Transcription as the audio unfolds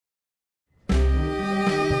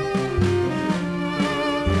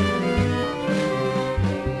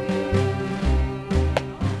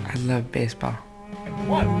love baseball.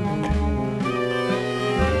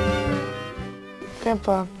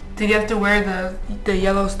 Grandpa. Did you have to wear the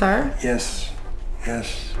yellow star? Yes,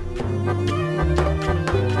 yes.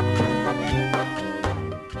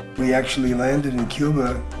 We actually landed in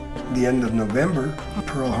Cuba the end of November.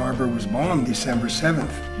 Pearl Harbor was bombed December 7th.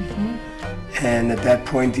 And at that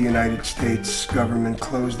point, the United States government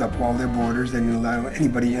closed up all their borders. They didn't allow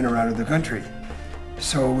anybody in or out of the country.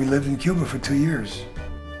 So we lived in Cuba for 2 years.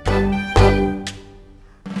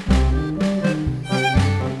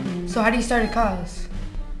 So how do you start a cause?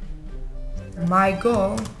 My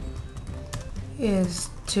goal is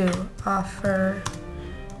to offer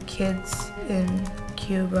kids in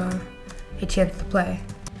Cuba a chance to play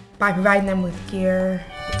by providing them with gear.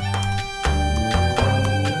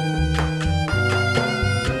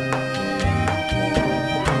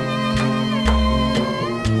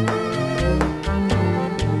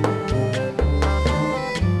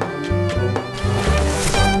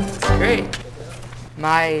 Great.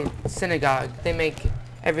 My synagogue, they make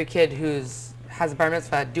every kid who's has a bar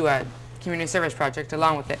mitzvah do a community service project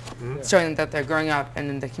along with it, showing them that they're growing up and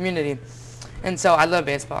in the community. And so I love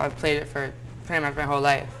baseball. I've played it for pretty much my whole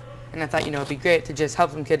life. And I thought, it'd be great to just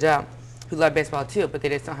help some kids out who love baseball too, but they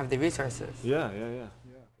just don't have the resources. Yeah.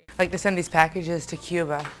 Like to send these packages to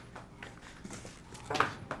Cuba.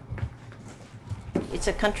 It's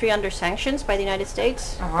a country under sanctions by the United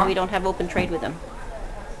States. We don't have open trade with them,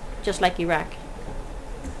 just like Iraq.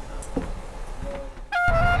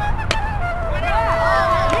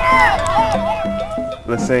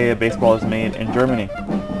 Let's say a baseball is made in Germany.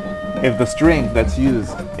 If the string that's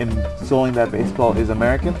used in sewing that baseball is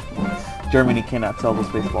American, Germany cannot sell those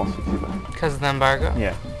baseballs to Cuba. Because of the embargo?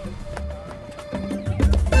 Yeah.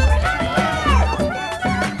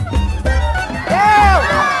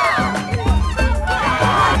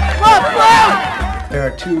 There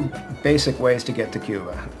are two basic ways to get to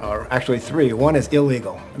Cuba, or actually three. One is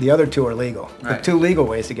illegal. The other two are legal. Right. The two legal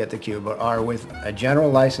ways to get to Cuba are with a general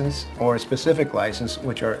license or a specific license,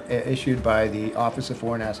 which are issued by the Office of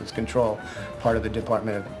Foreign Assets Control, part of the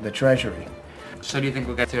Department of the Treasury. So do you think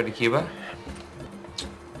we'll get to go to Cuba?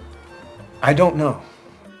 I don't know.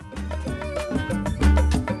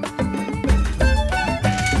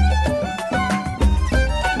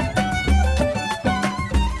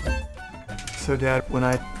 So Dad, when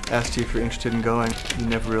I asked you if you're interested in going, you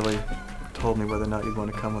never really told me whether or not you'd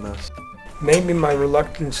want to come with us. Maybe my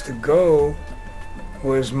reluctance to go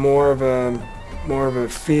was more of a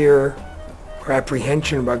fear or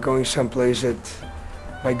apprehension about going someplace that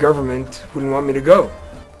my government wouldn't want me to go.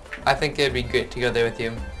 I think it'd be great to go there with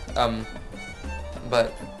you.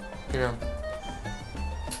 But,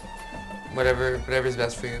 whatever's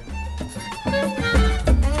best for you.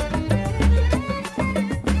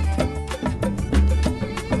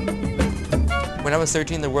 When I was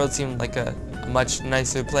 13, the world seemed like a much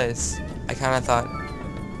nicer place. I kind of thought,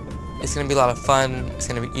 it's going to be a lot of fun, it's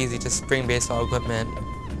going to be easy to bring baseball equipment,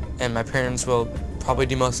 and my parents will probably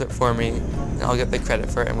do most of it for me, and I'll get the credit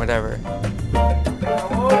for it and whatever.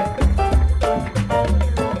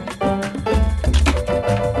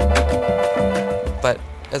 But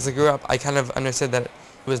as I grew up, I kind of understood that it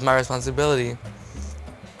was my responsibility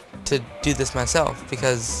to do this myself,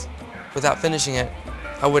 because without finishing it,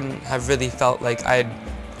 I wouldn't have really felt like I had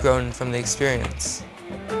grown from the experience.